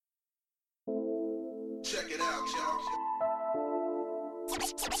Check it out, y'all.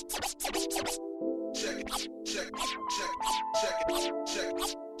 Check it, check it.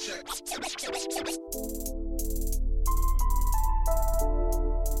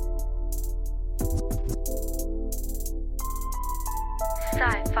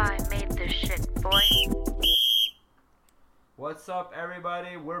 Sci-fi made this shit, boy. What's up,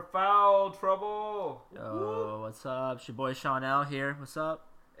 everybody? We're Foul Trouble. Yo, what's up? It's your boy Shawnell here. What's up?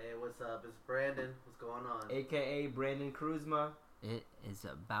 Hey, what's up? It's Brandon. What's going on? AKA Brandon Kruzma. It is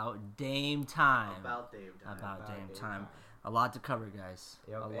about Dame time. About Dame time. About Dame time. A lot to cover, guys.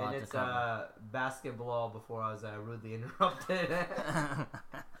 Yep. A lot And to it's cover. basketball before I was rudely interrupted.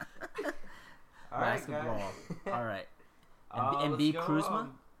 All right, Basketball. guys. All right. Let's And B. go, Kruzma?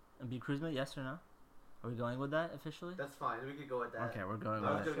 And B. Kruzma, yes or no? Are we going with that officially? That's fine. We could go with that. Okay, we're going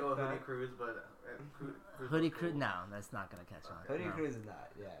I was with going to go with that. Hoodie Cruz, but... Hoodie Cruz. No, that's not going to catch on. Hoodie No. Cruz is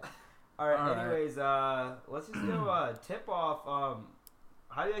not, yeah. All right, All right. anyways, let's just do a tip-off.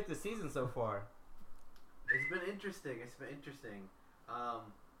 How do you like the season so far? It's been interesting.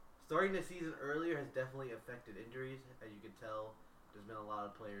 Starting the season earlier has definitely affected injuries. As you can tell, there's been a lot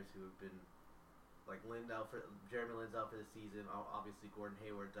of players who have been... Like Jeremy Lin's out for the season. Obviously, Gordon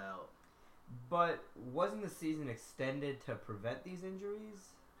Hayward's out. But wasn't the season extended to prevent these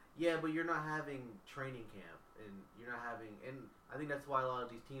injuries? Yeah, but you're not having training camp, and you're not having, and I think that's why a lot of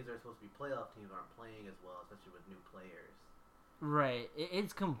these teams that are supposed to be playoff teams aren't playing as well, especially with new players. Right.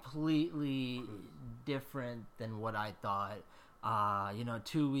 It's completely different than what I thought.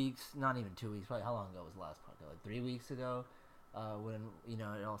 2 weeks, not even 2 weeks, probably how long ago was the last podcast? Like 3 weeks ago, when, it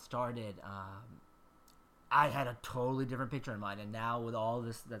all started. I had a totally different picture in mind, and now with all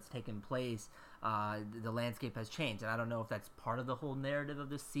this that's taken place, the landscape has changed, and I don't know if that's part of the whole narrative of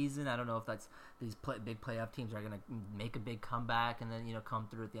this season. I don't know if that's these big playoff teams are going to make a big comeback and then come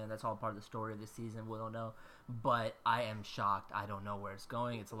through at the end. That's all part of the story of the season. We don't know, but I am shocked. I don't know where it's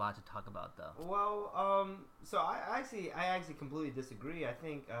going. It's a lot to talk about, though. Well, so I actually completely disagree. I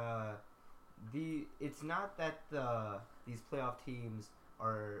think it's not that these playoff teams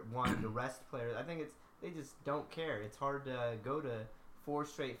are wanting to rest players. I think they just don't care. It's hard to go to 4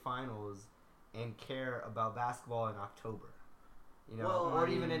 straight finals and care about basketball in October, or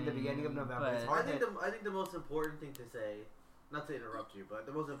even in the beginning of November. It's hard I think the most important thing to say, not to interrupt you, but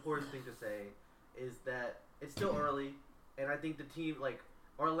the most important thing to say is that it's still early, and I think the team like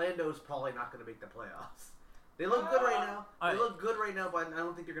Orlando's probably not going to make the playoffs. They look good right now. But I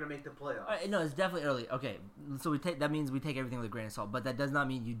don't think they're going to make the playoffs. No, it's definitely early. Okay, so that means we take everything with a grain of salt, but that does not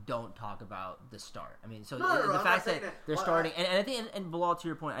mean you don't talk about the start. I mean, so the fact that they're starting, and I think, and Bilal, to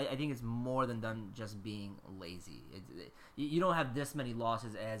your point, I think it's more than done just being lazy. You don't have this many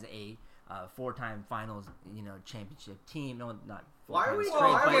losses as a 4-time finals, championship team. No, not. Why are we?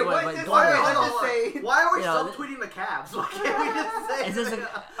 Why are we subtweeting the Cavs? Why can't we just say? Is this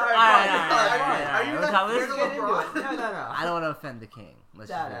All right, Are you not scared of LeBron? No. I don't want to offend the king. Let's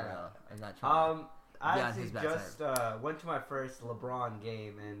just be real. I'm not trying. I Yeah, actually his bad just went to my first LeBron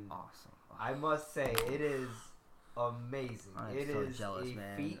game, and Awesome. I must say it is amazing. I'm It so is jealous, a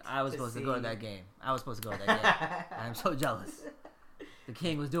man. feat I was supposed to go to that game. I'm so jealous. The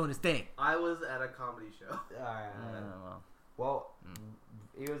king was doing his thing. I was at a comedy show. Well,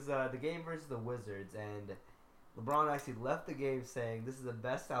 it was the game versus the Wizards, and LeBron actually left the game saying, "This is the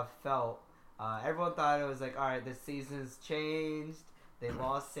best I've felt." Everyone thought it was like, all right, this season's changed. They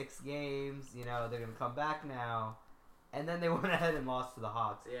lost 6 games. They're gonna come back now, and then they went ahead and lost to the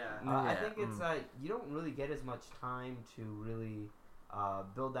Hawks. Yeah. I think it's you don't really get as much time to really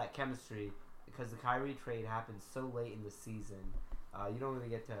build that chemistry because the Kyrie trade happened so late in the season. You don't really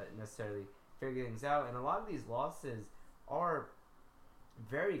get to necessarily figure things out, and a lot of these losses are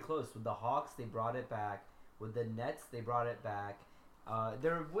very close. With the Hawks, they brought it back. With the Nets, they brought it back.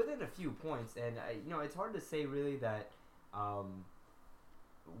 They're within a few points, and it's hard to say really that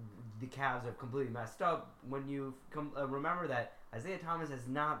the Cavs are completely messed up when you remember that Isaiah Thomas has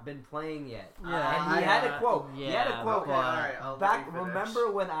not been playing yet. Yeah, and he had a quote. Yeah, he had a quote. Okay, all right, I'll let you finish. Remember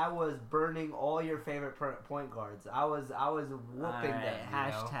when I was burning all your favorite point guards? I was whooping them.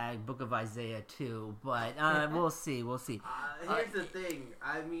 Hashtag Book of Isaiah 2, but we'll see. Here's the thing.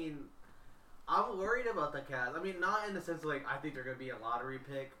 I mean, I'm worried about the Cavs. I mean, not in the sense like I think they're going to be a lottery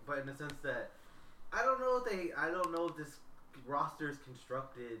pick, but in the sense that I don't know if this roster is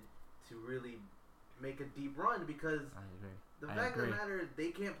constructed to really make a deep run because I agree. the fact of the matter is they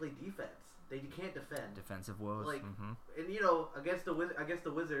can't play defense. They can't defend. Defensive woes. And against the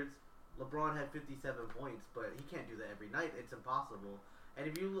Wizards, LeBron had 57 points, but he can't do that every night. It's impossible. And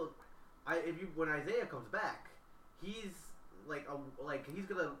if you look, when Isaiah comes back, he's he's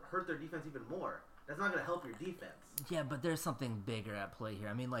gonna hurt their defense even more. That's not gonna help your defense. Yeah, but there's something bigger at play here.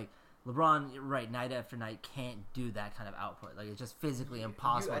 I mean, like, LeBron, right, night after night, can't do that kind of output. Like, it's just physically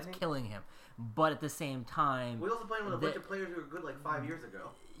impossible. It's killing him. But at the same time, We also playing with a bunch of players who were good like 5 years ago.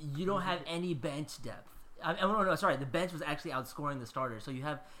 you don't have any bench depth. No, sorry. The bench was actually outscoring the starters, so you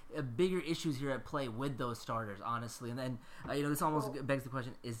have bigger issues here at play with those starters, honestly. And then, this almost begs the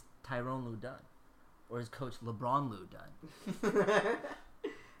question: is Tyrone Lue done, or is Coach LeBron Lue done?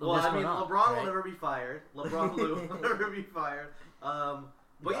 Well, This I mean, went up, LeBron right? will never be fired. LeBron Lue will never be fired.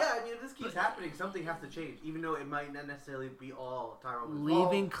 But yeah, I mean, if this keeps happening, something has to change, even though it might not necessarily be all Tyrone Lue's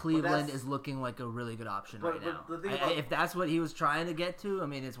fault. Leaving But Cleveland that's- is looking like a really good option But- right but now. the thing about- If that's what he was trying to get to, I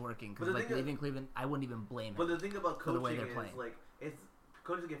mean, it's working. But Because the like thing is- leaving Cleveland, I wouldn't even blame But him. the thing about for the way coaching they're playing. is, like, it's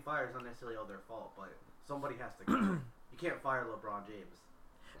coaches get fired is not necessarily all their fault, but somebody has to go. You can't fire LeBron James.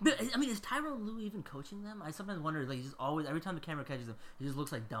 But, I mean, is Tyrone Lue even coaching them? I sometimes wonder. Like, he's just always every time the camera catches him, he just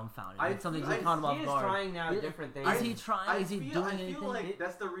looks like dumbfounded. Like something's I- caught him off He is guard. trying now Is- different things. Is he trying? Is he doing I anything? feel like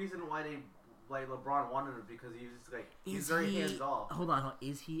that's the reason why LeBron wanted him, because he's just like he's Is very he- hands off. Hold on.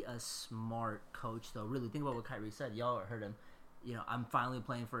 Is he a smart coach though? Really, think about what Kyrie said. Y'all heard him. I'm finally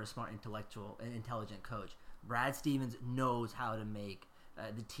playing for a smart, intelligent coach. Brad Stevens knows how to make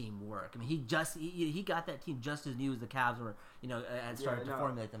the team work. I mean, he got that team just as new as the Cavs were, and started to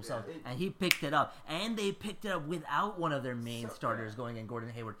formulate themselves, and he picked it up. And they picked it up without one of their main starters going in, Gordon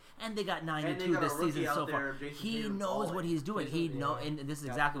Hayward, and they got 92 got a this rookie season out so there, far. Jason He Tatum knows balling. what he's doing. And this is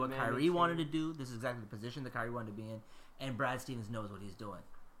Got exactly what the Kyrie managed wanted to team. do. This is exactly the position that Kyrie wanted to be in, and Brad Stevens knows what he's doing.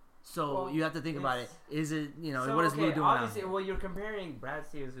 So Well, you have to think about it. it's- Is it So, what is okay, Lue doing obviously, now? well, you're comparing Brad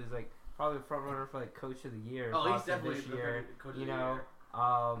Stevens, who's like probably the front runner for like Coach of the Year. Oh, he's possibly definitely this the year. Coach of You the know,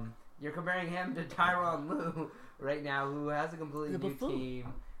 you're comparing him to Tyronn Lue right now, who has a completely The new buffoon.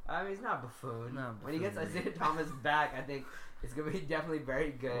 team. I mean, he's not buffoon. No, When he gets buffoon. Isaiah Thomas back, I think it's gonna be definitely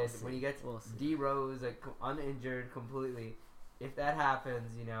very good. We'll see. When he gets We'll see. D Rose uninjured completely, if that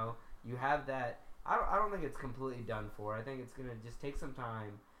happens, you have that. I don't think it's completely done for. I think it's gonna just take some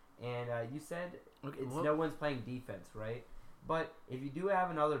time. And you said Okay, it's what- no one's playing defense, right? But if you do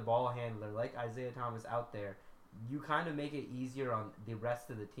have another ball handler like Isaiah Thomas out there, you kind of make it easier on the rest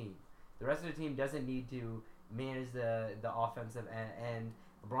of the team. The rest of the team doesn't need to manage the offensive end, and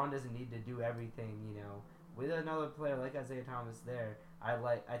LeBron doesn't need to do everything. With another player like Isaiah Thomas there, I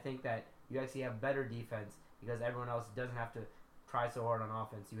think that you actually have better defense because everyone else doesn't have to try so hard on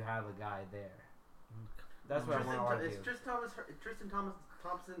offense. You have a guy there. That's what I want to argue. Is Tristan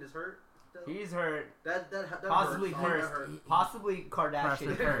Thompson is hurt? Still? He's hurt. That Possibly hurts. cursed. Possibly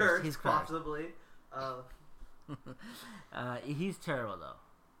Kardashian. Cursed. Hurts, He's cursed. possibly. He's terrible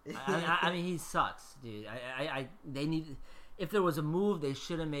though. I mean, he sucks, dude. They need. If there was a move they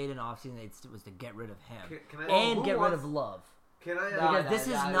should have made in offseason, it was to get rid of him Can I? and who get rid wants- of Love. Can I? Because no, this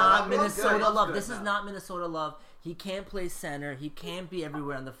is no, not no, Minnesota Love's Love. good This is now. not Minnesota Love. He can't play center. He can't be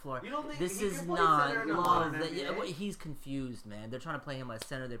everywhere on the floor. You don't think This he is can play not center in the Love. modern That- NBA? well, he's confused, man. They're trying to play him as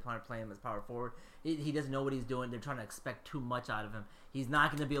center. They're trying to play him as power forward. He doesn't know what he's doing. They're trying to expect too much out of him. He's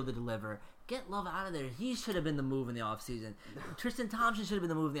not going to be able to deliver. Get Love out of there. He should have been the move in the offseason. Tristan Thompson should have been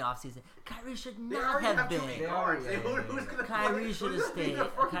the move in the offseason. Kyrie should They not already have have too been. many They guards. already- Who's gonna Kyrie play- should who's have gonna be stayed. the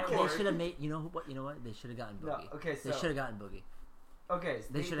front They court? should have made. You know what? They should have gotten No, Boogie. okay, They so- should have gotten Boogie. Okay, so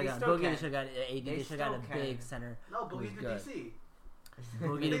They should have gotten still Boogie. can. They should have gotten AD. They should have gotten a still big can. center. No, who's Boogie's to good. DC.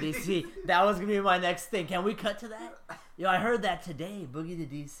 Boogie to DC. That was gonna be my next thing. Can we cut to that? Yo, I heard that today. Boogie to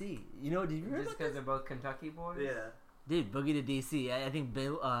DC. Did you hear Just about because this? they're both Kentucky boys? Yeah. Dude, Boogie to DC. I think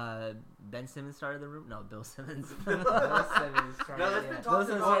Ben Simmons started the room. No, Bill Simmons. Bill Simmons trying No, to- that's been yeah. talked Bill Simmons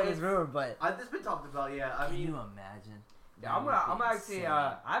about. started his rumor, but This been talked about. Yeah. I can mean, you imagine? Yeah, I'm That would be actually. insane.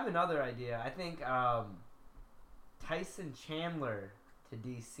 I have another idea. I think Tyson Chandler to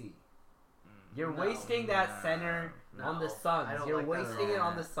DC. You're No, wasting that center no, on the I Suns. don't You're like that at wasting it all.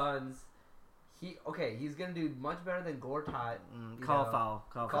 on the Suns. He's gonna do much better than Gortat. you Call know. foul.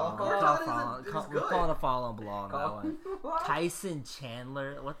 Call Call foul. foul. Call Gortat foul. is We're good. calling a foul on Blah on that Call- one. What? Tyson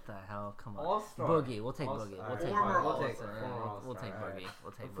Chandler. What the hell? Come on. All-star. Boogie. We'll take All-star. Boogie. We'll Alright, take Former Boogie. All-star. We'll take Former Boogie. We'll All-star, take alright. Boogie.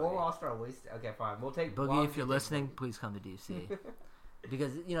 We'll take A former Boogie. All-Star waste. Okay, fine. We'll take Boogie, if you're listening, please come to DC.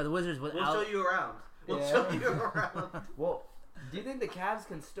 Because the Wizards we'll without. show you around. We'll Yeah. show you around. Well, do you think the Cavs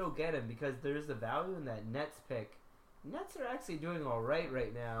can still get him because there's the value in that Nets pick? Nets are actually doing all right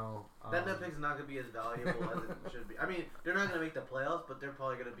now. That net pick's not gonna be as valuable as it should be. I mean, they're not gonna make the playoffs, but they're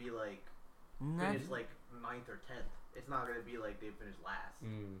probably gonna be like finish like 9th or 10th. It's not gonna be like they finished last.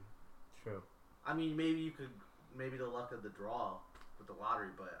 True. I mean, maybe the luck of the draw with the lottery,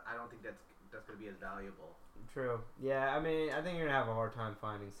 but I don't think that's gonna be as valuable. True. Yeah, I mean, I think you're gonna have a hard time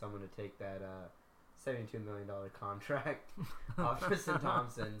finding someone to take that $72 million contract of Tristan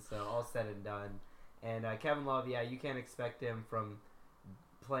Thompson. So all said and done. And Kevin Love, yeah, you can't expect him from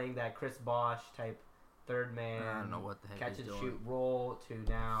playing that Chris Bosh type third man, I don't know what the heck catch he's and doing. shoot role to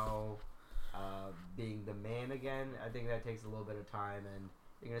now being the man again. I think that takes a little bit of time, and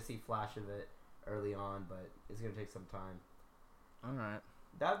you're gonna see flash of it early on, but it's gonna take some time. All right.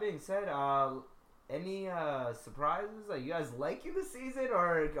 That being said, any surprises? Like, you guys liking the season,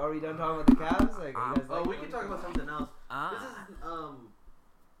 or are we done talking about the Cavs? Like, you guys Oh, like we can talk about something else. Ah. This is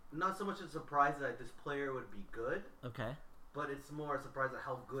not so much a surprise that this player would be good, Okay. but it's more a surprise at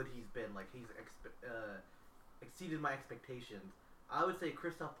how good he's been. Like he's exceeded my expectations. I would say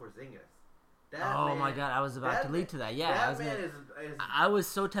Kristaps Porzingis. That Oh man, my God, I was about that to man- lead to that. Yeah, I that was man gonna, is I was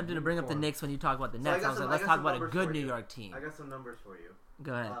so tempted to bring up the unicorn. Knicks when you talk about the So Nets. I was like, let's I got talk some about a numbers good for New you. York team. I got some numbers for you.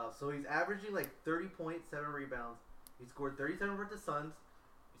 Go ahead. So he's averaging like 30 points, 7 rebounds. He scored 37 versus the Suns.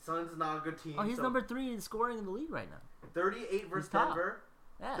 Suns is not a good team. Oh, he's so number 3 in scoring in the league right now. 38 versus He's top. Denver.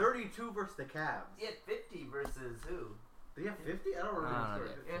 Yeah. 32 versus the Cavs. He had 50 versus who? Did he have 50? I don't remember. I don't the know.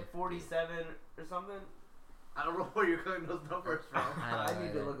 story. He had 47 or something. I don't know where you're getting those numbers from. I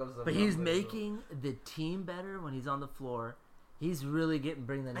need to look up some. But he's numbers. making the team better when he's on the floor. He's really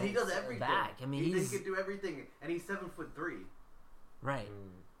bringing the And he Knicks does everything. back. I mean, he he's can do everything, and he's 7'3". right. Mm.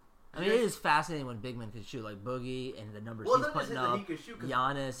 I mean, it is fascinating when big men can shoot like Boogie and the numbers Well, he's it's not just putting that up. he can shoot.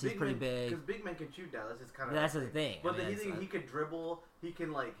 Giannis, he's pretty big. Because big men can shoot now. That's just kind of. That's the thing. But I mean, the thing, he could dribble. He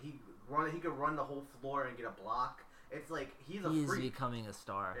can he could run the whole floor and get a block. It's like he's a he's freak. becoming a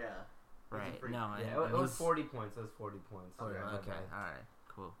star. Yeah. He's a Right. freak. No, Yeah, and it was he's- 40 points. It was 40 points. Okay. my Okay. bad. All right.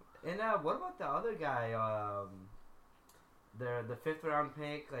 Cool. And what about the other guy? The 5th round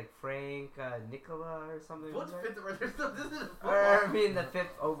pick, like Frank Nicola or something. What's was fifth? it? This is Or, I mean, the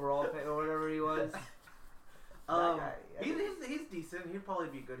 5th overall pick or whatever he was. Um, guy, I he's decent. He'd probably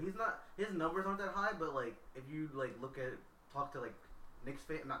be good. He's not. His numbers aren't that high, but like if you talk to Knicks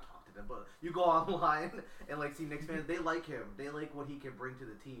fans, not talk to them, but you go online and see Knicks fans, they like him. They like what he can bring to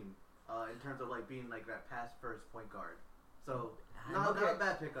the team in terms of being that pass first point guard. So not a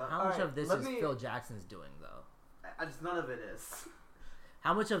bad pickup. How much Alright, of this let is me- Phil Jackson's doing though? None of it is.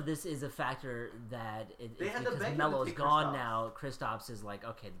 How much of this is a factor that They it's had to because beg him to Melo's take gone Kristaps. now? Kristaps is like,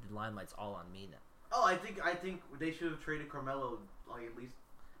 okay, the limelight's all on me now. Oh, I think they should have traded Carmelo at least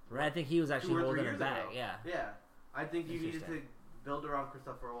Right? I think he was 2 actually or 3 holding years it back. ago. Yeah. Yeah. I think you needed to Interesting. build around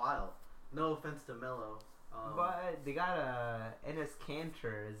Kristaps for a while. No offense to Melo. But they got Enes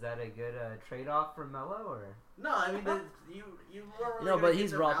Kanter. Is that a good trade-off for Melo or? No, I mean you weren't really No, gonna but get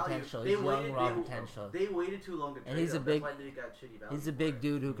he's the raw value. potential. They He's young, waited- raw they- potential. They waited too long to trade And he's a him. big- That's why they got shitty value. He's a for big it.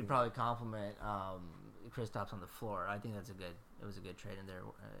 dude who could probably complement Kristaps on the floor. I think it was a good trade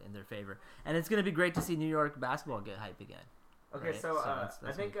in their favor, and it's going to be great to see New York basketball get hype again. Okay, Right, so, so that's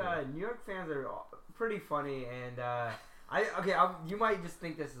I think gonna be cool. New York fans are pretty funny, and you might just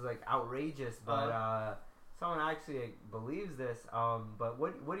think this is outrageous, but someone actually believes this. But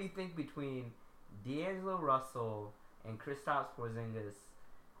what do you think between D'Angelo Russell and Kristaps Porzingis?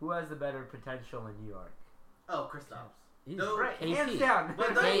 Who has the better potential in New York? Oh, Kristaps. He's No, Right, KP. hands down. But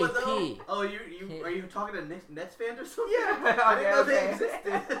KP. oh, you are you talking to Nets fans or something? Yeah, I didn't know they okay.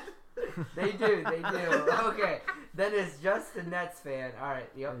 existed. They do. Okay, then it's just a Nets fan. All right.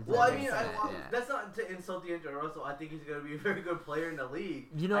 Yep. Well, I that mean, makes sense. yeah. that's not to insult D'Angelo Russell. I think he's going to be a very good player in the league.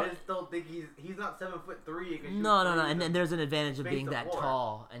 You know- I just don't think he's not 7'3". No, and then there's an advantage of Space being the that floor.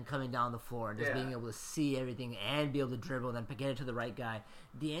 tall and coming down the floor and just Yeah. being able to see everything and be able to dribble and then get it to the right guy.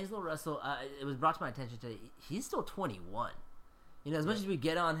 D'Angelo Russell, it was brought to my attention today. He's still 21. You know, as much as we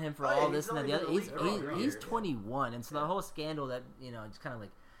get on him for Oh, yeah, all he's this and that, only the been other, in the league for about 3 he's years. 21, and so Yeah. the whole scandal that just kind of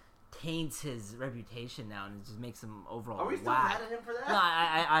taints his reputation now and it just makes him overall Are we still whack. mad at him for that? No,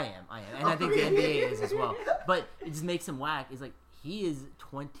 I am, and I think the NBA is as well. But it just makes him whack. It's like he is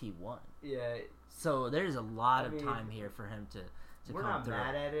 21, Yeah. so there's a lot I of mean, time here for him to We're come not through.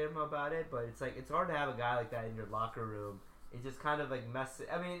 mad at him about it, but it's hard to have a guy like that in your locker room. It just kind of mess.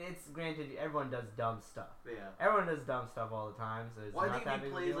 I mean, it's granted everyone does dumb stuff. Yeah. Everyone does dumb stuff all the time, so it's Well, I not think that he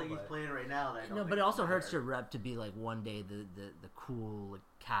big a plays deal, like he's but- playing right now. And I don't No, think but it also hurts matter. your rep to be one day the cool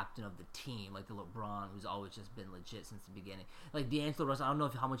captain of the team, like the LeBron who's always just been legit since the beginning. Like D'Angelo Russell, I don't know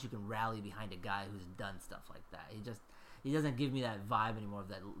how much you can rally behind a guy who's done stuff like that. He doesn't give me that vibe anymore of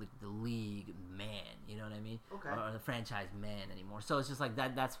that the league man. You know what I mean? Okay. Or the franchise man anymore. So it's just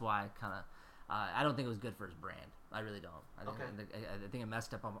that. That's why I don't think it was good for his brand. I really don't. I think it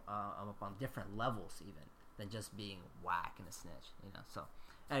messed up on different levels even than just being whack and a snitch. So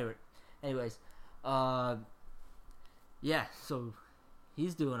anyways, yeah. So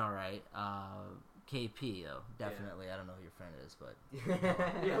he's doing all right. KP though, definitely. I don't know who your friend is, but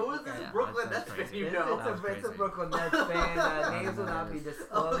Yeah, who is this Yeah, Brooklyn that's Nets fan crazy. you It's, know? it's, That was a, it's a crazy. Brooklyn Nets fan. Names will not be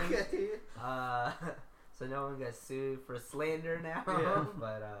disclosed. Okay. So no one gets sued for slander now. Yeah.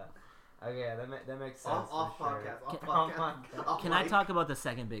 But okay, that makes sense. Off for sure. podcast. Off Off podcast. podcast. Off can I mic. talk about the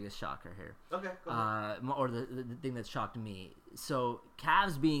second biggest shocker here? Okay. Go ahead. Or the thing that shocked me. So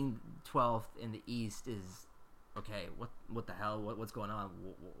Cavs being 12th in the East is okay. What the hell? What's going on?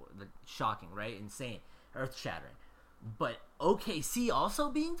 Shocking, right? Insane, earth shattering. But OKC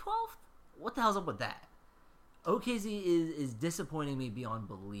also being 12th. What the hell's up with that? OKC is disappointing me beyond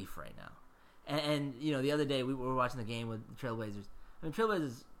belief right now. And you know, the other day we were watching the game with the Trailblazers. I mean,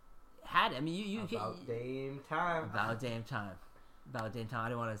 Trailblazers had. I mean, you About Dame time. about damn time. About damn time. I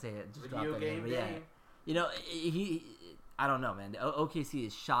didn't want to say it. Just drop Video that in. game But yeah, game. you know, I don't know, man. OKC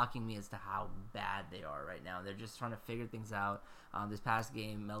is shocking me as to how bad they are right now. They're just trying to figure things out. This past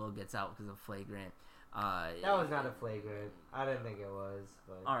game, Melo gets out because of flagrant. That was not a flagrant. I didn't think it was.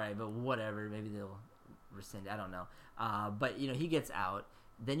 But All right, but whatever. Maybe they'll rescind. I don't know. But you know, he gets out.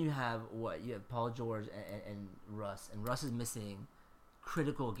 Then you have what? You have Paul George and Russ, and Russ is missing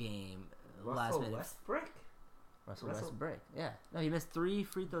critical game last Russell minute. Westbrook. Russell Russell- Westbrook. Yeah. No, he missed 3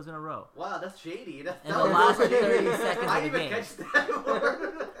 free throws in a row. Wow, that's shady. That's In the last 30 seconds I of didn't the even game. catch that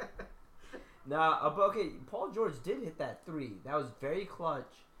word. Nah, but okay. Paul George did hit that 3. That was very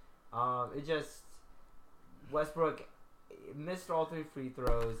clutch. It just Westbrook missed all 3 free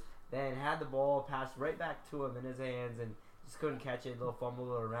throws. Then had the ball passed right back to him in his hands and just couldn't catch it. Little fumbled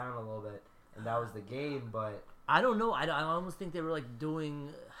around a little bit, and that was the game. But I don't know. I almost think they were like doing.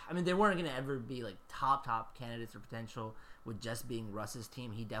 I mean, they weren't going to ever be like top candidates for potential with just being Russ's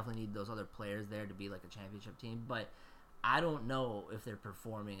team. He definitely needed those other players there to be like a championship team. But I don't know if they're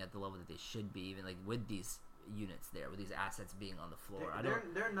performing at the level that they should be, even like with these units there, with these assets being on the floor.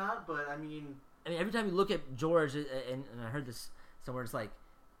 They're not, but I mean, Every time you look at George, and I heard this somewhere, it's like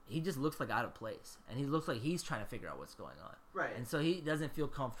he just looks like out of place, and he looks like he's trying to figure out what's going on. right. And so he doesn't feel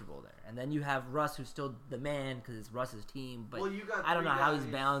comfortable there. And then you have Russ, who's still the man because it's Russ's team. But well, you got I don't know three how he's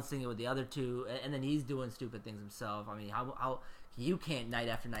guys- balancing it with the other two. And then he's doing stupid things himself. I mean, how you can't night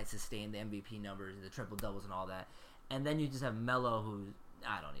after night sustain the MVP numbers, the triple doubles, and all that. And then you just have Melo, who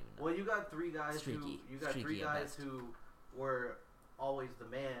I don't even know. Well, you got 3 guys Streaky. who Streaky three at guys best. who were always the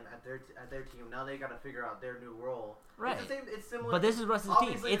man at their team. Now they got to figure out their new role. Right. It's the same. It's similar. But this is Russ's team.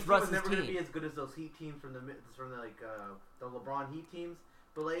 Obviously, It's the team was Russ's never gonna team. be as good as those Heat teams from the LeBron Heat teams.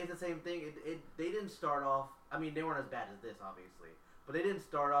 But like, it's the same thing. They didn't start off. I mean, they weren't as bad as this, obviously. But they didn't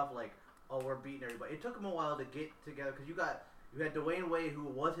start off like, oh, we're beating everybody. It took them a while to get together because you had Dwayne Wade, who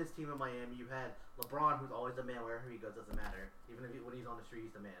was his team in Miami. You had LeBron, who's always the man wherever he goes. Doesn't matter. Even when he's on the street,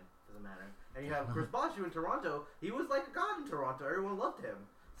 he's the man. Doesn't matter. And you have Chris Bosh, who in Toronto, he was like a god in Toronto. Everyone loved him.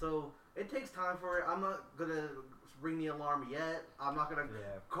 So it takes time for it. I'm not gonna ring the alarm yet. I'm not gonna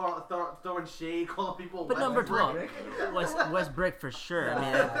throwing shade, calling people. But number 12, Westbrook. Westbrook for sure. I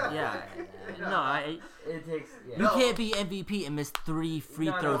mean, yeah. No, it takes. Yeah. you No. can't be MVP and miss 3 free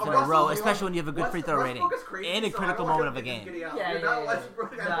No, no, throws in a Russell, row, you especially know, when you have a good free throw rating Westbrook is crazy, and a so I critical don't want moment of a him to game. get out. Yeah, You're yeah, not yeah.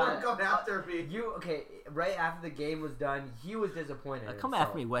 Westbrook. I Nah, don't come after me. You okay? Right after the game was done, he was disappointed. in Come himself.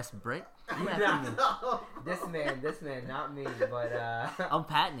 after me, Westbrook. Come No, after me. No. This man, not me. But I'm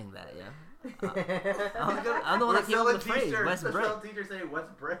patenting that, yeah. I'm I'm the one that came up We're with the phrase, selling Westbrook. teachers say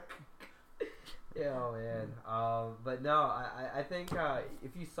Westbrook. Yeah, oh man. But no, I think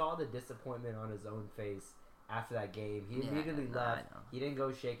if you saw the disappointment on his own face after that game, he Yeah, immediately no, I left. know. He didn't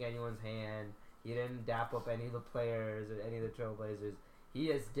go shake anyone's hand. He didn't dap up any of the players or any of the Trailblazers. He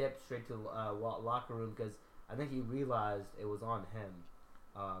just dipped straight to locker room because I think he realized it was on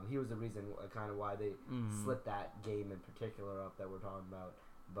him. He was the reason kind of why they Mhm. slipped that game in particular up that we're talking about.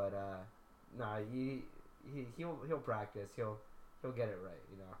 But he'll practice. He'll get it right.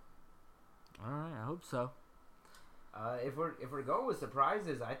 You know. All right, I hope so. If we're going with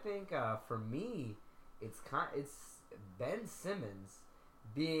surprises, I think for me, it's Ben Simmons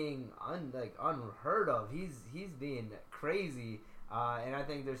being unheard of. He's being crazy, and I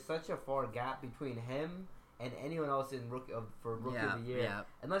think there's such a far gap between him and anyone else in rookie of the year. Yeah.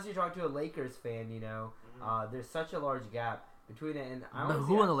 Unless you talk to a Lakers fan, you know, there's such a large gap between it. And I But don't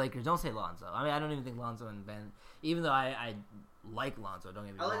who on the Lakers? Don't say Lonzo. I mean, I don't even think Lonzo and Ben. Even though I like Lonzo, don't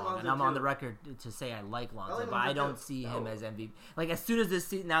get me I like wrong, Lonzo and I'm on too. the record to say I like Lonzo, like but I Lonzo don't too. see him No. as MVP. Like as soon as this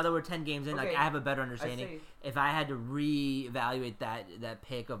season, now that we're 10 games in, like Okay, I have a better I understanding. say If I had to reevaluate that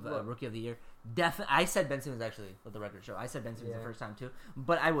pick of Look. Rookie of the Year, I said Ben Simmons actually. Let the record show. I said Ben Simmons Yeah. the first time too,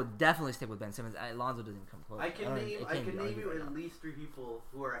 but I would definitely stick with Ben Simmons. Lonzo doesn't come close. I can name you right at now. least 3 people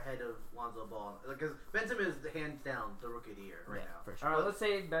who are ahead of Lonzo Ball because Ben Simmons is hands down the rookie of the year right Yeah, now. for sure. All right, let's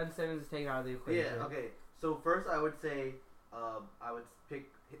say Ben Simmons is taken out of the equation. Yeah. Okay. So first, I would say I would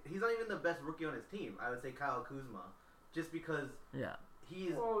pick. He's not even the best rookie on his team. I would say Kyle Kuzma, just because Yeah.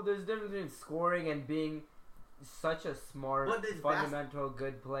 he's. Well, there's a difference between scoring and being such a smart, But it's fundamental,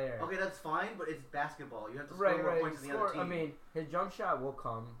 good player. Okay, that's fine, but it's basketball. You have to score more Right. points than the other team. I mean, his jump shot will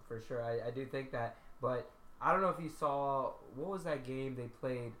come for sure. I do think that, but I don't know if you saw what was that game they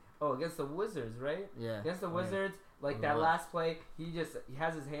played. Oh, against the Wizards, right? Yeah. Against the Yeah. Wizards, like On that the last play, he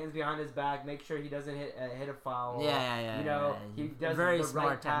has his hands behind his back, make sure he doesn't hit a foul. Yeah. You know, yeah. he does very the smart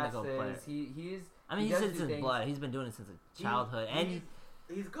right technical passes. player. He's. I mean, he he's does since do his things. blood. He's been doing it since childhood, and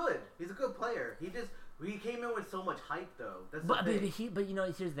he's good. He's a good player. He came in with so much hype though. That's but the thing, you know,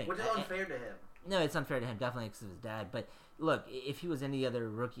 here's the thing. which is unfair to him. No, it's unfair to him, definitely because of his dad. But look, if he was any other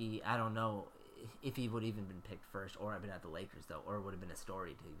rookie, I don't know if he would even been picked first, or have been at the Lakers though, or would have been a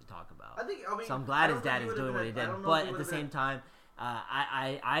story to talk about. I mean, So I'm I glad don't his think dad is would've doing been what he a- I did. don't know But if he at the would've same been- time,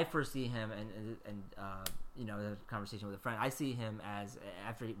 I foresee him and you know, the conversation with a friend. I see him as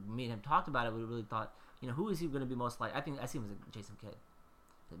after me and him talked about it, we really thought, you know, who is he going to be most like? I think I see him as a Jason Kidd.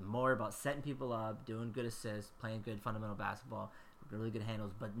 More about setting people up, doing good assists, playing good fundamental basketball, really good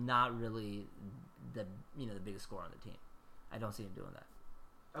handles, but not really the biggest scorer on the team. I don't see him doing that.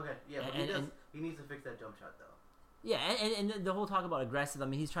 Okay, yeah, but he needs to fix that jump shot though. Yeah, and the whole talk about aggressive, I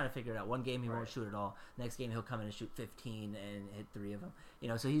mean, he's trying to figure it out. One game he won't shoot at all. Next game he'll come in and shoot 15 and hit 3 of them. You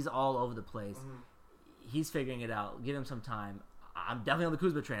know, so he's all over the place. Mm-hmm. He's figuring it out. Give him some time. I'm definitely on the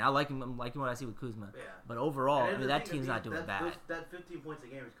Kuzma train. I like him. I'm liking what I see with Kuzma. Yeah. But overall, And I then mean, the that thing team's is, not doing bad. That 15 points a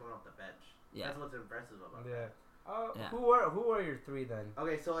game is coming off the bench. Yeah. That's what's impressive about Yeah. that. Yeah. Who are your 3 then?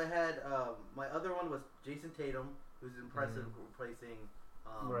 Okay, so I had my other one was Jason Tatum, who's impressive replacing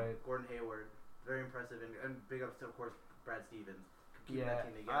Right. Gordon Hayward. Very impressive, and big ups to, of course, Brad Stevens. Keeping Yeah, that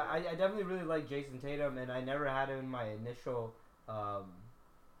team together. I definitely really like Jason Tatum, and I never had him in my initial,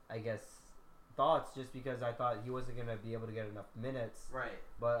 I guess, thoughts, just because I thought he wasn't gonna be able to get enough minutes. Right.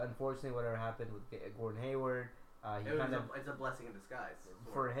 But unfortunately, whatever happened with Gordon Hayward, he kind of It's a blessing in disguise.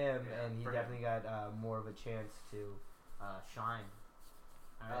 for him, Yeah, and he for definitely got more of a chance to shine.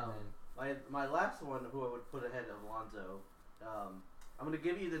 All right, then. My last one, who I would put ahead of Lonzo, I'm going to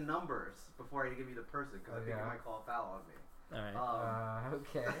give you the numbers before I give you the person, because I think Okay. you might call a foul on me. All right.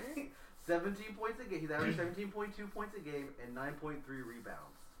 Okay. 17 points a game. He's averaged 17.2 points a game and 9.3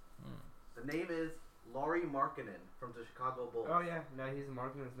 rebounds. The name is Lauri Markkanen from the Chicago Bulls. Oh yeah, no, he's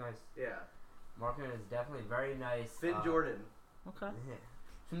Markkanen is nice. Yeah. Markkanen is definitely very nice. Finn Jordan. Okay.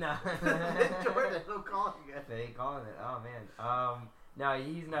 No. Finn Jordan, I'm calling it. They calling it. Oh man. No,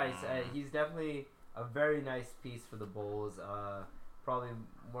 he's nice. He's definitely a very nice piece for the Bulls. Probably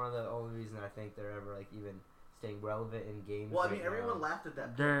one of the only reasons I think they're ever like even staying relevant in games. Well, I mean, right everyone now. laughed at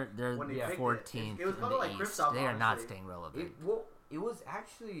that. They're When they picked it. 14th It was in kinda the like East. Kristaps, They are not honestly. staying relevant. It was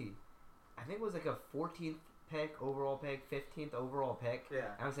actually, I think it was like a 14th pick, overall pick, 15th overall pick.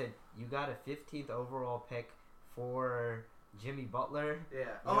 Yeah. And I said, you got a 15th overall pick for Jimmy Butler. Yeah. You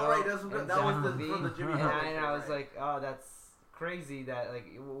Oh, know, right. That was and the Zach from the LaVine. Jimmy And Butler. I was right. like, oh, that's crazy. That like,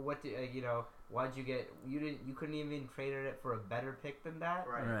 what do you know? Why'd you get? You couldn't even trade it for a better pick than that.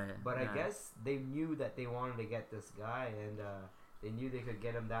 Right. Right. But yeah. I guess they knew that they wanted to get this guy, and they knew they could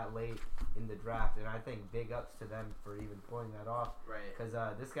get him that late in the draft. And I think big ups to them for even pulling that off, Right. because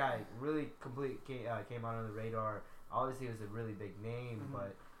this guy really came out on the radar. Obviously, he was a really big name, Mhm.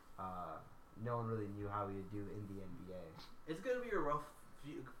 but no one really knew how he would do in the NBA. It's gonna be a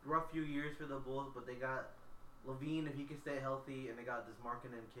rough few years for the Bulls, but they got Levine if he can stay healthy, and they got this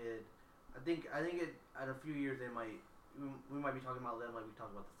Markkanen kid. I think in a few years we might be talking about them like we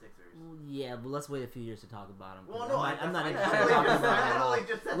talked about the Sixers. Yeah, but let's wait a few years to talk about him. Well, no, I'm not I interested in talking about it at all. literally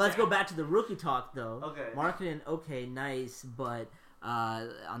just said Let's that. go back to the rookie talk, though. Okay. Marketing, okay, nice, but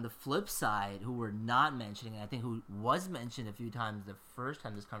on the flip side, who we're not mentioning, and I think who was mentioned a few times the first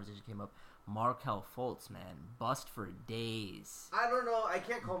time this conversation came up, Markelle Fultz, man, bust for days. I don't know. I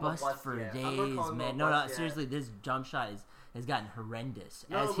can't call him Bust a bust for yet. I'm not days, calling him man. a No, bust yet. seriously, this jump shot has gotten horrendous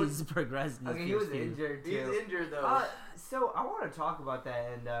No, as but- he's progressed. In his Okay, he was first season. injured He's too. injured though. So I want to talk about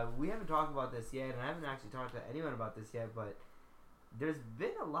that, and we haven't talked about this yet, and I haven't actually talked to anyone about this yet, but there's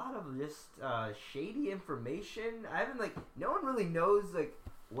been a lot of just shady information. I haven't no one really knows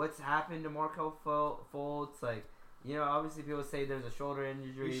what's happened to Markelle Fultz. Obviously people say there's a shoulder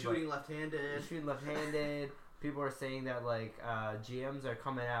injury. He's but shooting left-handed. he's shooting left-handed. People are saying that GMs are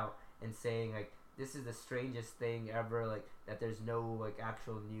coming out and saying this is the strangest thing ever. Like that, there's no like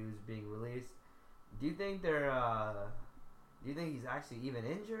actual news being released. Do you think they're? Do you think he's actually even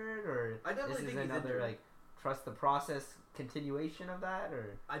injured, or I definitely this is think he's another injured. like trust the process continuation of that,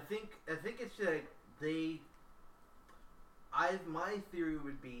 or? I think it's like my theory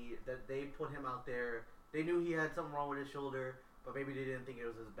would be that they put him out there. They knew he had something wrong with his shoulder, but maybe they didn't think it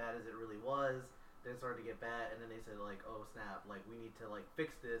was as bad as it really was. Then it started to get bad, and then they said like, "Oh snap! Like we need to like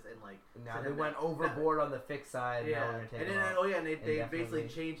fix this," and like Now send they him went back. overboard on the fixed side. Now Yeah, we're gonna take and him then off. and they basically Indefinitely.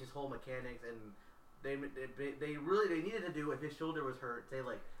 changed his whole mechanics, and they needed to do if his shoulder was hurt. Say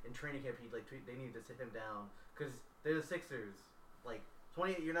like in training camp, they needed to sit him down because they're the Sixers. Like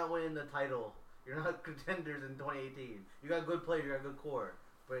 20, you're not winning the title. You're not contenders in 2018. You got good players, you got good core,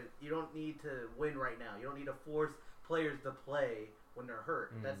 but you don't need to win right now. You don't need to force players to play when they're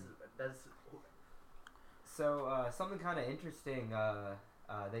hurt. That's So something kind of interesting.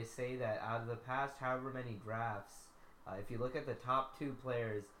 They say that out of the past however many drafts, if you look at the top 2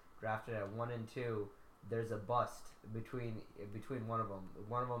 players drafted at 1 and 2, there's a bust between one of them.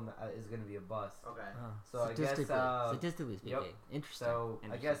 One of them is going to be a bust. okay. So I guess, statistically speaking, yep. interesting. So I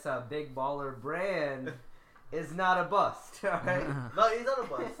Interesting. guess Big Baller Brand is not a bust. All right. No, he's not a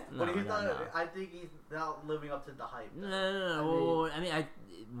bust. No, but he's no, not. no. I think he's not living up to the hype. No, though. no, no, no. I mean,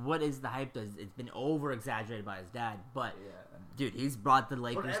 what is the hype? It's been over exaggerated by his dad, but Yeah. dude, he's brought the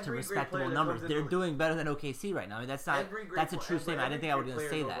Lakers every to great respectable player that numbers. comes They're into- doing better than OKC right now. I mean, that's not that's a true statement. I didn't think I was going to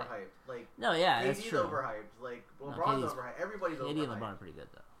say that. Overhyped. Like No, yeah, that's KD's true. overhyped. Like No, LeBron's KD's overhyped. Everybody's KD and overhyped. LeBron are pretty good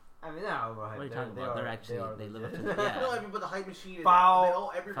though. I mean, they're not overhyped. What are you talking about? They're actually they live up to the legit. yeah. No, I mean, but the hype machine is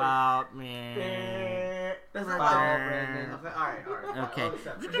Foul. everybody. Foul, man. That's not Foul, my Brandon. Okay, all right. Okay. I'll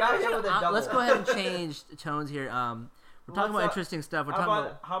accept it. You got hit with a double. Let's go ahead and change tones here. We're talking about interesting stuff. We're talking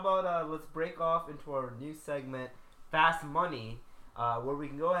about How about let's break off into our new segment, Fast Money, where we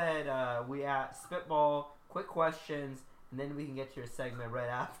can go ahead, we spitball quick questions, and then we can get to your segment right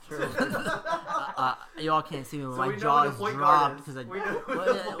after. y'all can't see me, but So my we know jaw who the is point dropped guard is. because I. We know who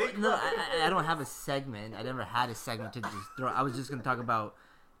Well, the point no, guard I don't have a segment. I never had a segment to just throw. I was just gonna talk about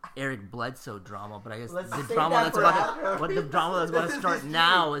Eric Bledsoe drama, but I guess Let's the save drama that that's for about after. to, what the drama that's about to This start is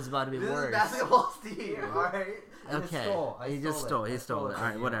now is about to be This is worse. basketball Steve. All right. I just Okay, stole. I he just stole stole. it. He I stole stole it. it All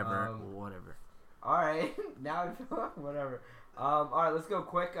right, from whatever, you. whatever. All right, now whatever. All right, let's go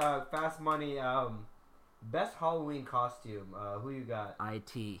quick. Fast Money. Best Halloween costume. Who you got?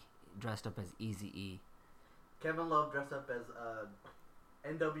 It dressed up as Eazy-E. Kevin Love dressed up as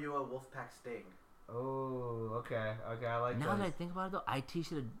NWO Wolfpack Sting. Oh, okay, I like Now that I those. think about it, though, IT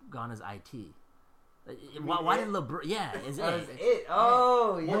should have gone as IT. mean Why it? did LeBron? Yeah, is That it? was it.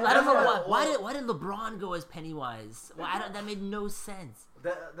 Oh, yeah. Well, I don't know That's why did LeBron go as Pennywise? Well, that made no sense.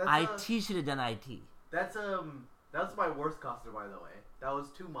 That's IT should have done IT. That's my worst costume, by the way. That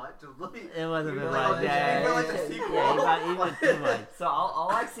was too much. It wasn't You bit feel much. like- Yeah, you feel like yeah, a yeah, sequel. yeah, he went too much. So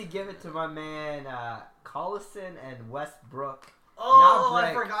I'll actually give it to my man Collison and Westbrook. Oh, Not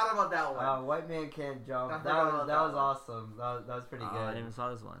I Drake. forgot about that one. White man can't jump. I That forgot was about that that was one. awesome. That was pretty Oh, I good. didn't even saw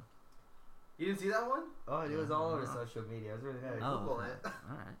this one. You didn't see that one? Oh, it was all over Uh-huh. social media. It was really nice. Oh, Google okay. it. All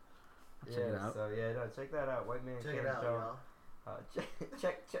right. I'll yeah. check it out. So yeah, no, check that out. White man Check can't it out, jump. y'all.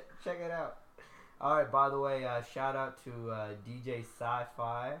 Check it out. All right. By the way, shout out to DJ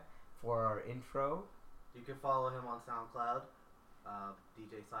Sci-Fi for our intro. You can follow him on SoundCloud,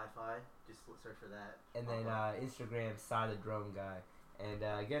 DJ Sci-Fi. Just search for that. And then Instagram, Side the Drone Guy.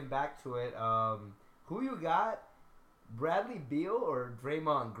 And getting back to it, who you got? Bradley Beal or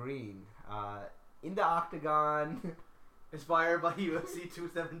Draymond Green? In the octagon. Inspired by UFC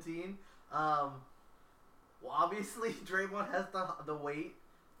 217. Well, obviously Draymond has the weight,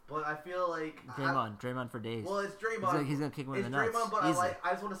 but I feel like Draymond for days. well, it's Draymond. He's gonna kick him in It's the nuts. Draymond, but Easy.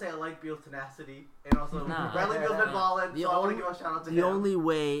 I just want to say I like Beal's tenacity, and also Nah. Bradley Beal's been balling, The so I want only- to give a shout out to The him. only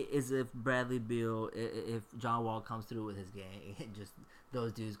way is if Bradley Beal, if John Wall comes through with his gang, just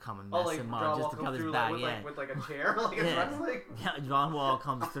those dudes come and mess him up just to cover his back. with like a chair, like it's Yeah. wrestling. Yeah, John Wall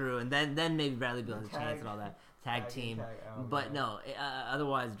comes through, and then maybe Bradley Beal has a Tag- chance and all that tag team. oh, But man. no,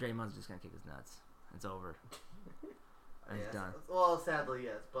 otherwise Draymond's just gonna kick his nuts. It's over. And it's Yes. done. Well, sadly,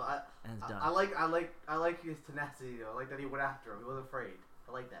 yes, but And it's done. I like his tenacity though. I like that he went after him. He wasn't afraid.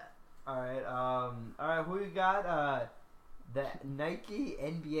 I like that. All right. Who you got? The Nike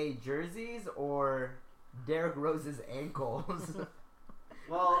NBA jerseys or Derrick Rose's ankles?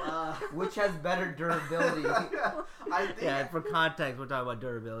 Well, Which has better durability? I think Yeah, for context, we're talking about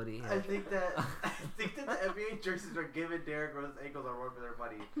durability. I Here. think that the NBA jerseys are giving Derrick Rose's ankles are worth for their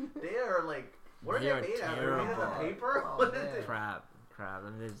money. They are like, what are They they are made out of? Are they made out of terrible. paper? Oh, What is man. it? Crap. I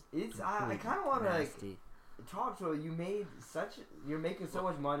mean, It's I kind of want to like. nasty. talk to you. You're making so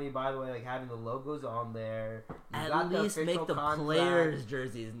much money, by the way, like having the logos on there. You At got least the make official the contract. players'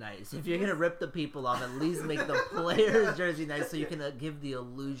 jerseys nice. If you're gonna rip the people off, at least make the players' jersey nice, so you can give the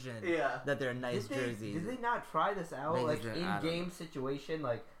illusion that they're nice jerseys. Did they not try this out, Maybe like I in don't game situation,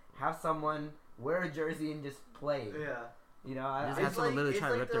 like have someone wear a jersey and just play? Yeah. You know, Just I have someone literally try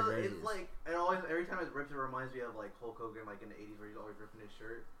to rip their jerseys. It's like, and always, every time it rips, it reminds me of like Hulk Hogan, like in the '80s, where he's always ripping his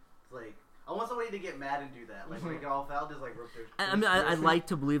shirt. It's like, I want somebody to get mad and do that. Like when they get all fouled, just like rip their. I mean, I'd like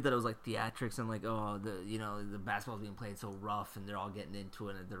to believe that it was like theatrics and like, the basketball's being played so rough and they're all getting into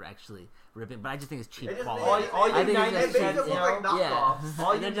it and they're actually ripping. But I just think it's cheap quality. all I you think United it's just fans look like know, knockoffs.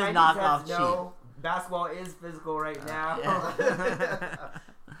 all you They're just United knockoff fans know, basketball is physical right now.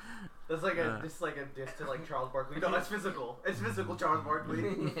 That's like a just like a diss to like Charles Barkley. No, that's physical. It's physical, Charles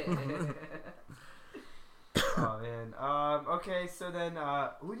Barkley. Oh man. Okay, so then,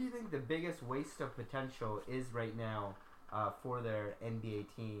 who do you think the biggest waste of potential is right now for their NBA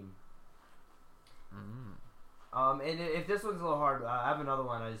team? And if this one's a little hard, I have another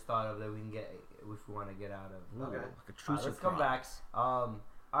one I just thought of that we can get if we want to get out of. Okay. Like a true Let's come back. All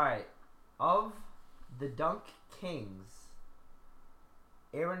right. Of the Dunk Kings,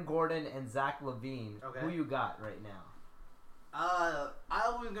 Aaron Gordon and Zach LaVine, Okay. who you got right now? I'm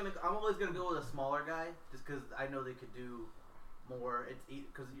always gonna go with a smaller guy, just because I know they could do more. It's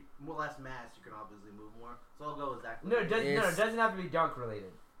because more less mass, you can obviously move more. So I'll go with Zach. No, it doesn't have to be dunk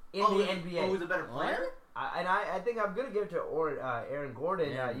related. In the NBA. Oh, he's a better player. I think I'm gonna give it to Aaron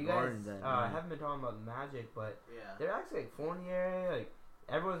Gordon. Yeah, You Gordon, guys yeah. haven't been talking about Magic, but Yeah. they're actually like Fournier. Like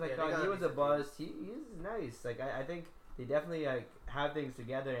everyone's like, Yeah, they oh, got he a was a decent bust. He's nice. Like I think they definitely like have things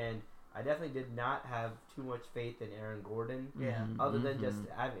together, and I definitely did not have too much faith in Aaron Gordon. Yeah. Other than just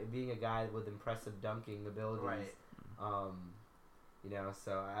being a guy with impressive dunking abilities. Right.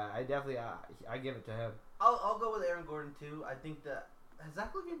 So I definitely I give it to him. I'll go with Aaron Gordon too. I think that has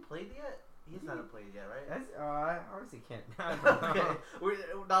Zach LaVine played yet? He's not played yet, right? I honestly can't. Okay, we're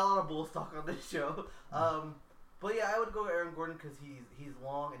not a lot of Bulls talk on this show. But yeah, I would go with Aaron Gordon because he's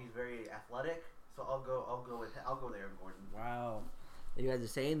long and he's very athletic. So I'll go with Aaron Gordon. Wow. You guys are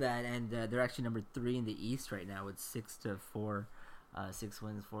saying that, and they're actually number 3 in the East right now with 6-4, 6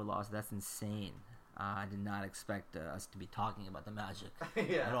 wins, 4 losses. That's insane. I did not expect us to be talking about the Magic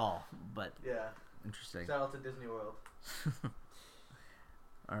Yeah. at all, but Yeah. interesting. Shout out to Disney World.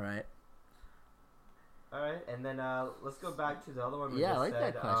 All right. All right, and then let's go back to the other one. We Yeah, I just like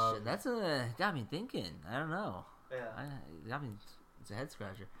said. that question. That's got me thinking. I don't know. Yeah. It's a head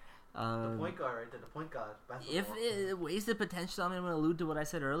scratcher. The point guard right there. The point guard. If Basketball. it wasted potential, I'm going to allude to what I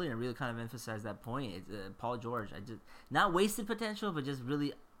said earlier and really kind of emphasize that point. It's Paul George. Not wasted potential, but just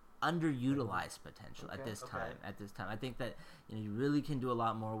really underutilized potential at this time. At this time, I think that you really can do a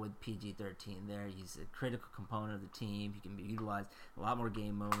lot more with PG-13 there. He's a critical component of the team. He can be utilized a lot more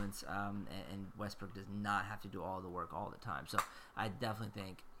game moments, and Westbrook does not have to do all the work all the time. So I definitely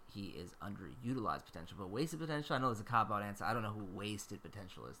think he is underutilized potential, but wasted potential. I know it's a cop-out answer. I don't know who wasted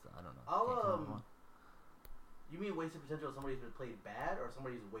potential is, though. I don't know. Can't come up with one. You mean wasted potential if somebody's been played bad or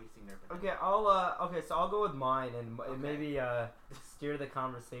somebody's wasting their potential? Okay, so I'll go with mine and maybe steer the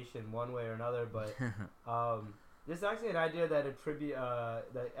conversation one way or another. But this is actually an idea that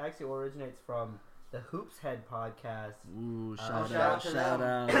that actually originates from the Hoops Head podcast. Ooh, shout shout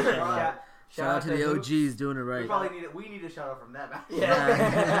out. out. Shout out to the Hoops. OGs doing it right. We need a shout out from them.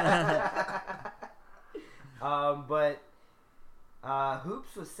 But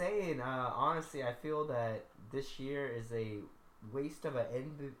Hoops was saying, honestly, I feel that this year is a waste of a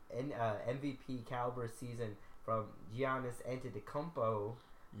MVP caliber season from Giannis Antetokounmpo.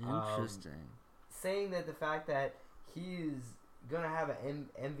 Interesting. Saying that the fact that he's gonna have an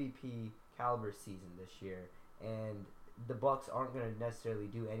MVP caliber season this year, and the Bucks aren't gonna necessarily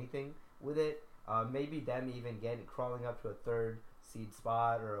do anything with it. Maybe them even crawling up to a 3rd seed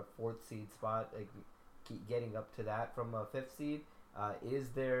spot or a 4th seed spot, like keep getting up to that from a 5th seed. Is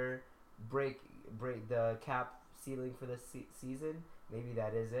there break the cap ceiling for this season? Maybe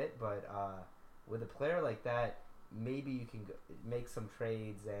that is it. But with a player like that, maybe you can make some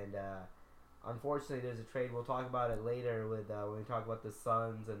trades. And unfortunately, there's a trade. We'll talk about it later with when we talk about the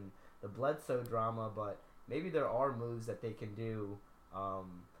Suns and the Bledsoe drama. But maybe there are moves that they can do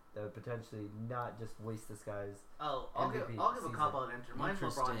that would potentially not just waste this guy's. I'll give a cop out answer. Mine's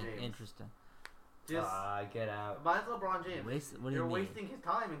LeBron James. Interesting. Just Get out. mine's LeBron James. What do you They're mean? wasting his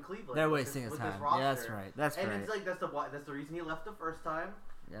time in Cleveland. They're with wasting his with time. This roster. Yeah, that's right. That's and right. it's like that's the reason he left the first time,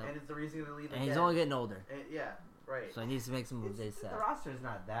 Yep. and it's the reason to leave And again. he's only getting older, Yeah, right. so he needs to make some moves The ASAP. roster is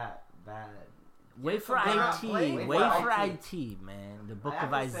not that bad. Wait for They're not IT. playing Wait well. for IT, man. The Book I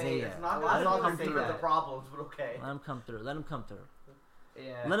of have to say, Isaiah. It's not A lot going to of solve people the say secret of the that. problems, but okay. Let him come through. Let him come through.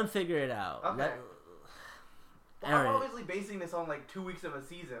 Yeah. Let him figure it out. Okay. But I'm Alright. obviously basing this on like 2 weeks of a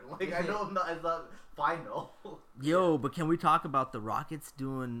season. Like I know it's not final. Yo, but can we talk about the Rockets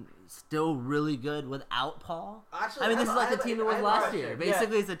doing still really good without Paul? Actually, I mean, this is I like the have a- team it I was have a last question. year.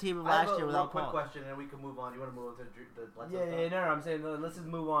 Basically, it's a team of I have last year a real without quick Paul. question, and we can move on. You want to move on to the Bledsoe Yeah, stuff? no, I'm saying let's just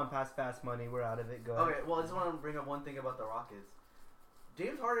move on past fast money. We're out of it. Go ahead. Okay, well, I just want to bring up one thing about the Rockets.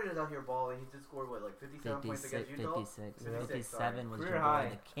 James Harden is out here balling. He just scored what, like 57 points 56, against Utah. 56, 56, 57 was Career Joe high.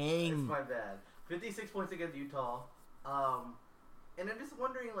 the It's king. my bad. 56 points against Utah. And I'm just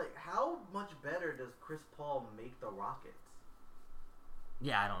wondering, like, how much better does Chris Paul make the Rockets?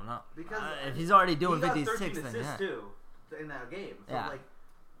 Yeah, I don't know. Because if he's already doing he got 56, 13 then assists yeah. too in that game. So Yeah. like,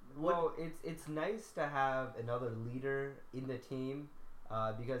 what? Well, it's nice to have another leader in the team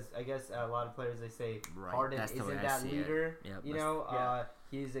because I guess a lot of players they say Right, Harden that's the isn't way I that see it. leader. Yep, you that's- know, yeah.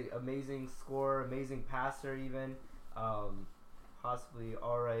 he's an amazing scorer, amazing passer, even possibly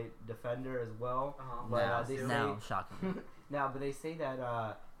all right defender as well. Uh-huh. But Now, they say now, shocking. now, but they say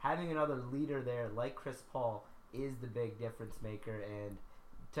that having another leader there like Chris Paul is the big difference maker. And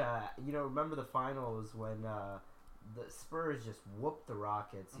to remember the finals when the Spurs just whooped the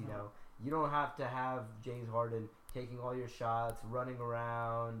Rockets. You Mhm. know, you don't have to have James Harden taking all your shots, running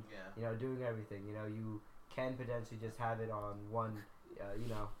around, Yeah. doing everything. You can potentially just have it on one.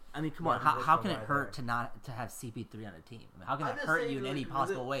 I mean, come Yeah, on. he How, was how the can it guy hurt there. to not to have CP3 on a team? I mean, how can I'm it just hurt saying, you in any does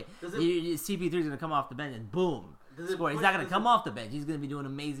possible it- way? does it- CP3 is going to come off the bench and boom, Does it score. He's push- not going to does come it- off the bench. He's going to be doing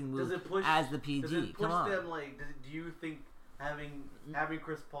amazing moves Does it push as the Does PG. it push Come on. them like? Do you think having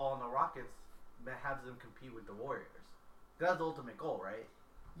Chris Paul and the Rockets has them compete with the Warriors? That's the ultimate goal, right?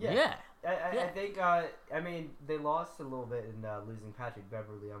 Yeah. I Yeah. think, I mean, they lost a little bit in losing Patrick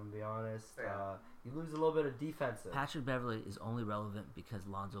Beverly, I'm going to be honest. Yeah. You lose a little bit of defensive. Patrick Beverly is only relevant because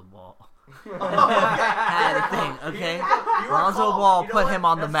Lonzo Ball Had a thing, okay? You were Lonzo called. Ball You know put what? him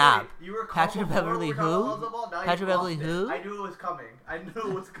on the That's map. funny. You were called Patrick before Beverly we were talking about who? Lonzo Ball, now you Patrick Beverly lost it. who? I knew it was coming. I knew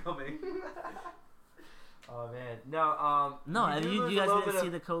it was coming. Oh, man. No, No, you have do you lose a guys little didn't bit see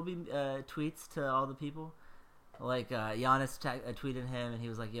of- the Kobe tweets to all the people? Like Giannis tweeted him and he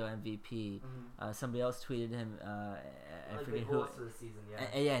was like, "Yo, MVP." Somebody else tweeted him. I forget who. of the season,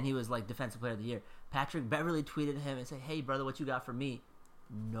 yeah. Yeah, and he was like Defensive Player of the Year. Patrick Beverly tweeted him and said, "Hey, brother, what you got for me?"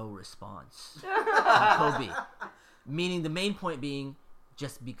 No response. From Kobe, meaning the main point being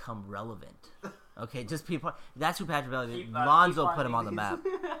just become relevant. Okay, just people. That's who Patrick Beverly. Lonzo put him on the map.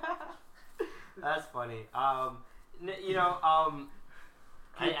 That's funny. I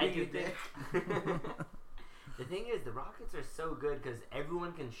do think the thing is the Rockets are so good because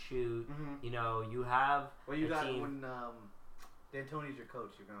everyone can shoot. Mhm. You have Well, you a got team, when D'Antoni's your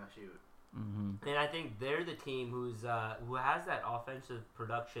coach, you're gonna shoot. and I think they're the team who has that offensive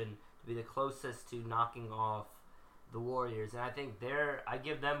production to be the closest to knocking off the Warriors, and I think I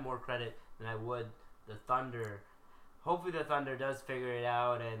give them more credit than I would the Thunder. Hopefully, the Thunder does figure it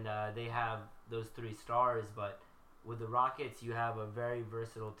out, and they have those 3 stars. But with the Rockets, you have a very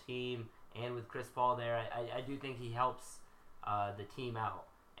versatile team, and with Chris Paul there, I do think he helps the team out.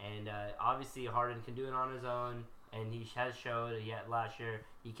 And obviously, Harden can do it on his own, and he has showed last year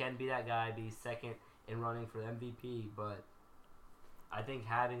he can be that guy, be second in running for MVP. But I think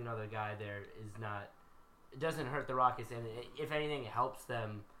having another guy there it doesn't hurt the Rockets, and if anything, it helps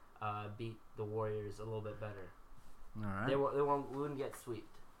them beat the Warriors a little bit better. All right. They wouldn't get swept.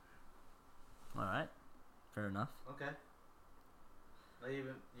 All right. Fair enough. Okay. Now you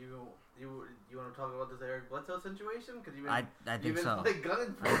want to talk about this Eric Bledsoe situation? Because you've been I think you've been so. like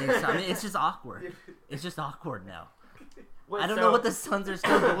gunning for I think so. I mean, it's just awkward. It's just awkward now. Wait, I don't so- know what the Suns are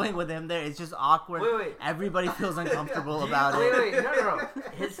still doing with him there. It's just awkward. Wait. Everybody feels uncomfortable Do you- about it. Wait, no.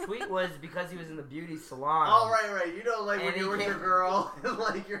 His tweet was because he was in the beauty salon. Oh, right. You know, like And when you're he with your can't- girl, and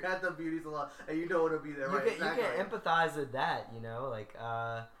like you're at the beauty salon, and you don't want to be there, You right? can empathize with that, like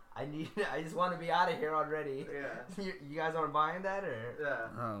I just want to be out of here already. Yeah. You guys aren't buying that, or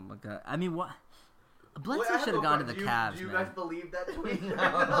Yeah. Oh my god. I mean, what? Wait, Bledsoe I have should a have gone to question. the Cavs, Do you man. guys believe that tweet? No.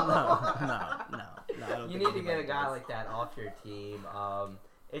 no. I don't you think need to get a anybody guy does. like that off your team.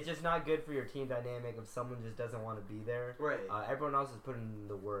 It's just not good for your team dynamic if someone just doesn't want to be there. Right. Everyone else is putting in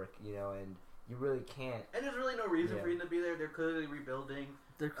the work, and you really can't. And there's really no reason Yeah. for you to be there. They're clearly rebuilding.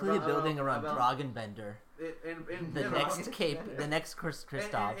 They're clearly About- building around about- Dragonbender. And The next the next Chris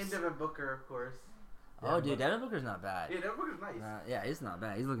Kristaps. And Devin Booker, of course. Oh, dude, Devin Booker's not bad. Yeah, Devin Booker's nice. Yeah, he's not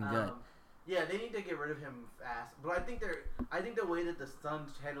bad. He's looking good. Yeah, they need to get rid of him fast. But I think the way that the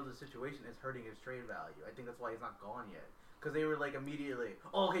Suns handle the situation is hurting his trade value. I think that's why he's not gone yet. because they were like immediately,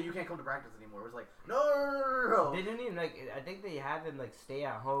 oh, okay, you can't come to practice anymore. It was like, no. They didn't even like. I think they had him like stay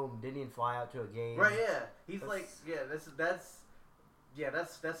at home. Didn't even fly out to a game. Right? Yeah. He's That's- like,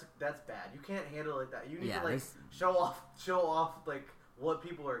 that's bad. You can't handle it that. You need Yeah, to like this- show off like what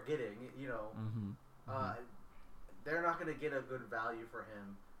people are getting. You know, they're not gonna get a good value for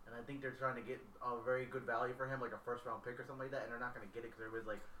him, and I think they're trying to get a very good value for him, like a first round pick or something like that, and they're not gonna get it because everybody's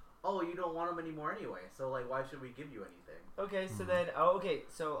like, oh, you don't want him anymore anyway. So like, why should we give you anything? Okay, so then,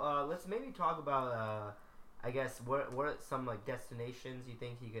 let's maybe talk about, I guess, what are some like destinations you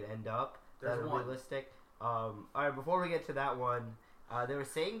think he could end up that There's are one. realistic? All right, before we get to that one, they were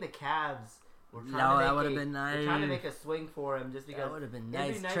saying the Cavs were trying No, to that make would've been They're trying to nice. make a swing for him just because That would have been it'd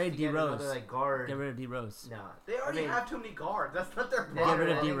nice. be nice Trade to D get Rose. another like guard. Get rid of D Rose. No, They already I mean, have too many guards. That's not their Yeah, Get rid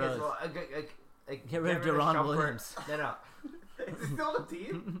problem. of I think D-Rose. it's, Get rid of Deron Shumpert. Williams. No. Is he still on the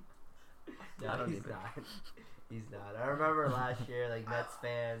team? No, I don't he's either. not. He's not. I remember last year, like Mets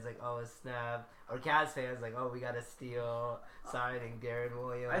fans, like, oh, snap, or Cavs fans, like, oh, we got to steal signing Darren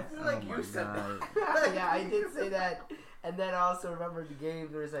Williams. I feel like Oh my you said God. that. Yeah, I did say that, and then I also remember the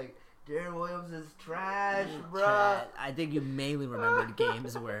games where it's like Darren Williams is trash, bruh. Trash. I think you mainly remember the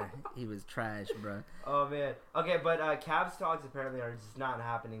games where he was trash, bro. Oh man. Okay, but Cavs talks apparently are just not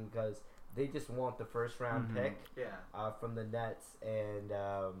happening because they just want the first round Mhm. pick Yeah. from the Nets, and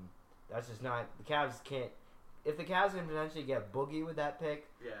that's just not. The Cavs can't. If the Cavs can potentially get Boogie with that pick,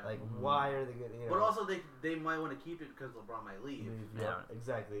 Yeah. like why are they gonna? You know, But also, they might want to keep it because LeBron might leave. Yeah,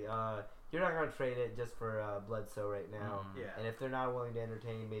 exactly. You're not gonna trade it just for Bledsoe right now. Mhm. Yeah. And if they're not willing to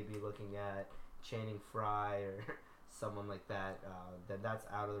entertain, maybe looking at Channing Frye or someone like that, then that's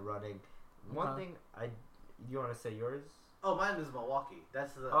out of the running. One Okay. thing you want to say yours? Oh, mine is Milwaukee.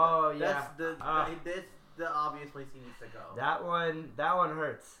 That's the. Oh, That's yeah. that's the obvious place he needs to go. That one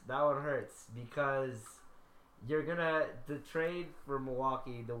hurts. That one hurts because the trade for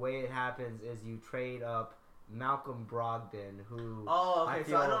Milwaukee. The way it happens is you trade up Malcolm Brogdon, who Oh, okay.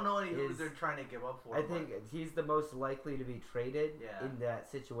 So I feel don't know any who is- they're trying to give up for. I think he's the most likely to be traded Yeah. in that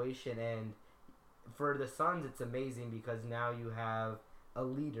situation. And for the Suns, it's amazing because now you have a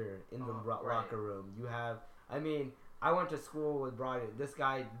leader in the Right. locker room. You have, I mean, I went to school with Brogdon. This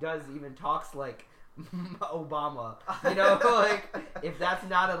guy even talks like Obama. You know, like if that's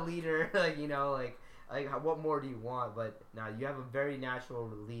not a leader, like what more do you want? But now you have a very natural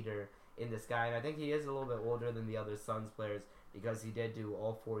leader in this guy, and I think he is a little bit older than the other Suns players because he did do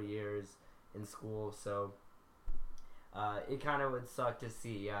all 4 years in school. So it kind of would suck to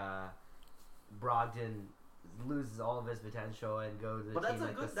see Brogdon loses all of his potential and go to the But team that's a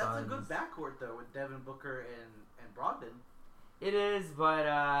like good. the That's a Suns. good backcourt though with Devin Booker and Brogdon. It is, but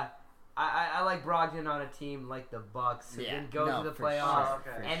I like Brogdon on a team like the Bucks who Yeah, can go no, to the for playoffs,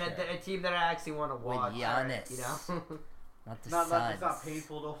 sure, for and sure. a team that I actually want to With watch. Giannis. You know. Not the Not Suns. it's not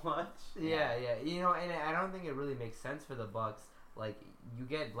painful to watch. Yeah, you know, and I don't think it really makes sense for the Bucks. Like, you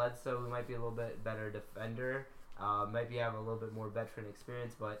get Bledsoe, who might be a little bit better defender, maybe have a little bit more veteran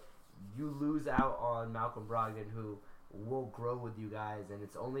experience, but you lose out on Malcolm Brogdon, who will grow with you guys, and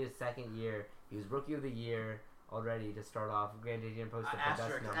it's only his second year. He was Rookie of the Year already to start off. Granted, he didn't post up the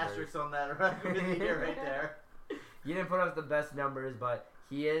best numbers. Asterisk on that right here, right there. He didn't put up the best numbers, but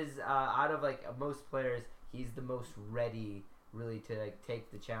he is out of like most players, he's the most ready, really, to like take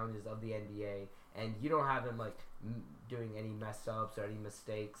the challenges of the NBA. And you don't have him like doing any mess ups or any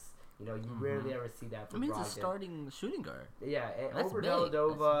mistakes. You know, you rarely ever see that I from mean, Brogdon. it's a starting shooting guard. Yeah, and That's over big.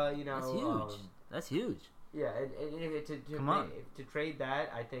 Deladova, you know, That's huge. That's huge. Yeah, and to Come on. to trade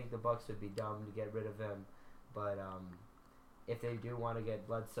that, I think the Bucks would be dumb to get rid of him. But if they do want to get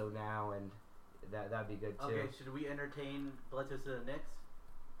Bledsoe now, and that'd be good too. Okay, should we entertain Bledsoe to the Knicks?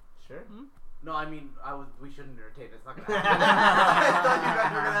 Sure. No, I mean, we shouldn't entertain. It's not gonna happen. I thought you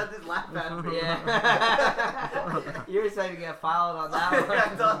guys were gonna have this laugh at me. Yeah. You were saying to get filed on that one.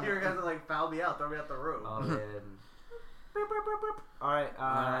 I thought you were gonna like foul me out, throw me out the room. Oh man. All right.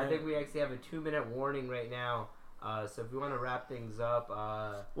 I think we actually have a 2-minute warning right now. So if we want to wrap things up,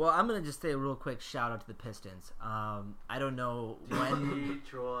 Well, I'm gonna just say a real quick shout out to the Pistons. I don't know when.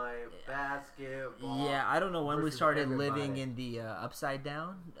 Detroit basketball. Yeah, I don't know when we Versus started everybody. living in the upside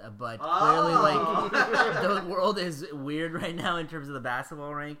down, but Oh. clearly, like, the world is weird right now in terms of the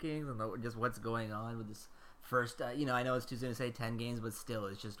basketball rankings and just what's going on with this first. I know it's too soon to say 10 games, but still,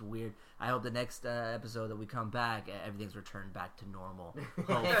 it's just weird. I hope the next episode that we come back, everything's returned back to normal.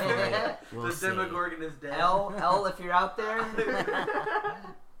 Hopefully, we'll The see. Demogorgon is dead. L, if you're out there,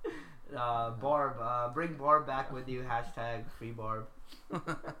 Barb, bring Barb back with you. #free Barb.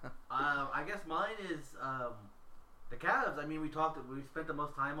 I guess mine is the Cavs. I mean, we spent the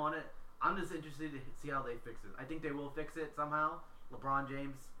most time on it. I'm just interested to see how they fix it. I think they will fix it somehow. LeBron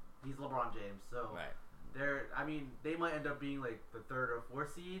James, he's LeBron James, so Right. they might end up being like the 3rd or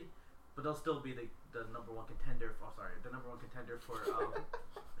 4th seed, but they'll still be the number one contender. The number one contender for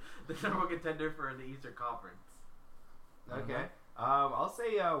the number one contender for the Eastern Conference. Okay. I'll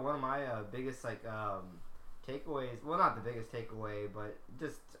say one of my biggest takeaways. Well, not the biggest takeaway, but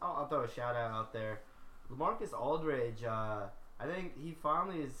just I'll throw a shout out there. LaMarcus Aldridge. I think he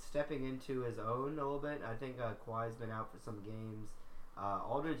finally is stepping into his own a little bit. I think Kawhi's been out for some games.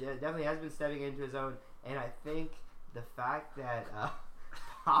 Aldridge definitely has been stepping into his own, and I think the fact that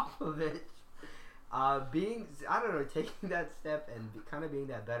Popovich taking that step and kind of being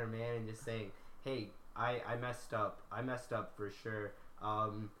that better man and just saying, hey, I messed up. I messed up for sure.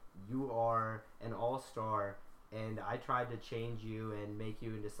 You are an all-star, and I tried to change you and make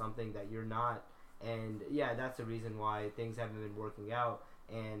you into something that you're not. And, yeah, that's the reason why things haven't been working out.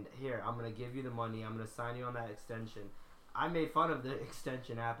 And here, I'm going to give you the money. I'm going to sign you on that extension. I made fun of the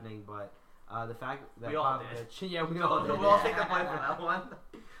extension happening, but the fact that We all Popovich... Yeah, we all did. We'll all take the blame for that one.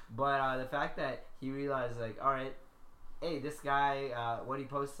 But the fact that he realized, like, all right, hey, this guy, when he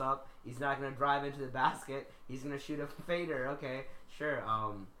posts up, he's not going to drive into the basket. He's going to shoot a fader. Okay, sure.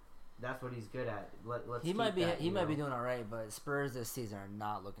 That's what he's good at. Let's He keep might be that, he you might be know? doing all right, but Spurs this season are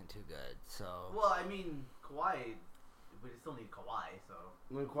not looking too good. So Well, I mean, Kawhi, we still need Kawhi, so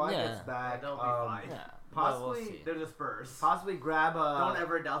When Kawhi Yeah. gets back, They'll be fine. yeah, Possibly- well, we'll see. they're the Spurs. possibly grab a... Don't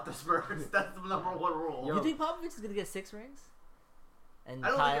ever doubt the Spurs. That's the number one rule. Yo, You think Popovich is gonna get 6 rings? And I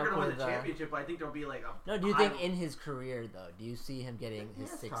don't tie think they're up going to win with, the championship, but I think there'll be like a... No, do you think in his career though? Do you see him getting He his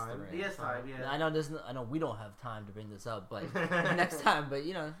has 6th time. ring? He has time, yeah. I know we don't have time to bring this up, but next time. But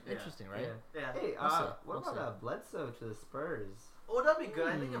Yeah. interesting, right? Yeah. Yeah. Hey, We'll see. what We'll about see. Bledsoe to the Spurs? Oh, that'd be good.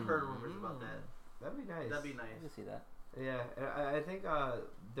 I think I've heard rumors about that. That'd be nice. That'd be I can nice. see that. Yeah, and I think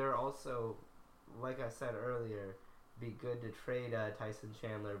they're also, like I said earlier, be good to trade Tyson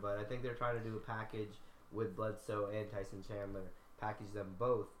Chandler, but I think they're trying to do a package with Bledsoe and Tyson Chandler, package them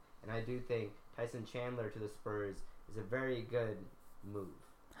both, and I do think Tyson Chandler to the Spurs is a very good move.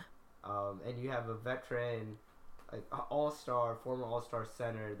 And you have a veteran, like former all-star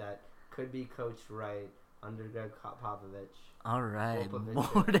center that could be coached right under Greg Popovich. All right,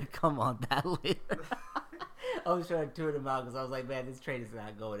 Popovich. more to come on that later. I was trying to tune him out because I was like, man, this trade is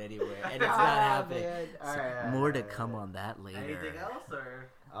not going anywhere, and it's not happening. Man. So, All right, more to all right, come all right. on that later. Anything else, or...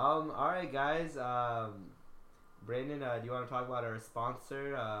 All right, guys. Brandon, do you want to talk about our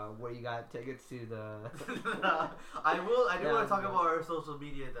sponsor? Where you got tickets to the? I do want Yeah. to talk about our social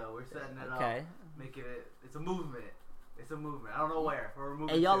media, though. We're setting it Okay. up. Making it... It's a movement. It's a movement. I don't know where. We're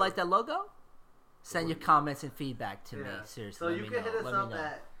moving Hey, y'all to. like that logo? Send your comments and feedback to me. Yeah. Seriously, So let you me can know. hit us Let me up know.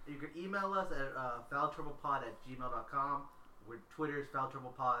 at... You can email us at foultroublepod@gmail.com. We're Twitter's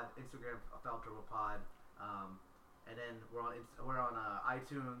foultroublepod, Instagram foultroublepod, and then we're on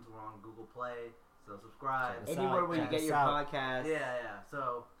iTunes. We're on Google Play. So subscribe. Check us Anywhere out, where you check get us your out. podcast. Yeah.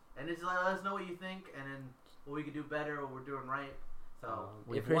 So and just let us know what you think, and then what we can do better, what we're doing right. So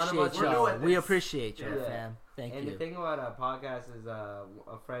We If one of appreciate us- we're y'all. doing We this. appreciate y'all, Yeah. fam. Thank And you. the thing about a podcast is, a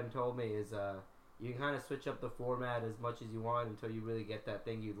friend told me is, you can kind of switch up the format as much as you want until you really get that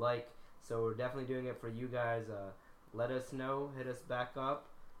thing you like. So we're definitely doing it for you guys. Let us know. Hit us back up.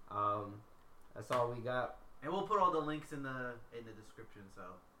 That's all we got. and we'll put all the links in the description. So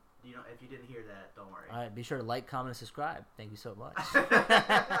if you didn't hear that, don't worry. All right, be sure to like, comment, and subscribe. Thank you so much.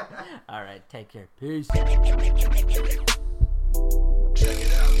 All right, take care. Peace. Check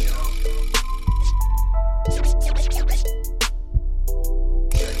it out.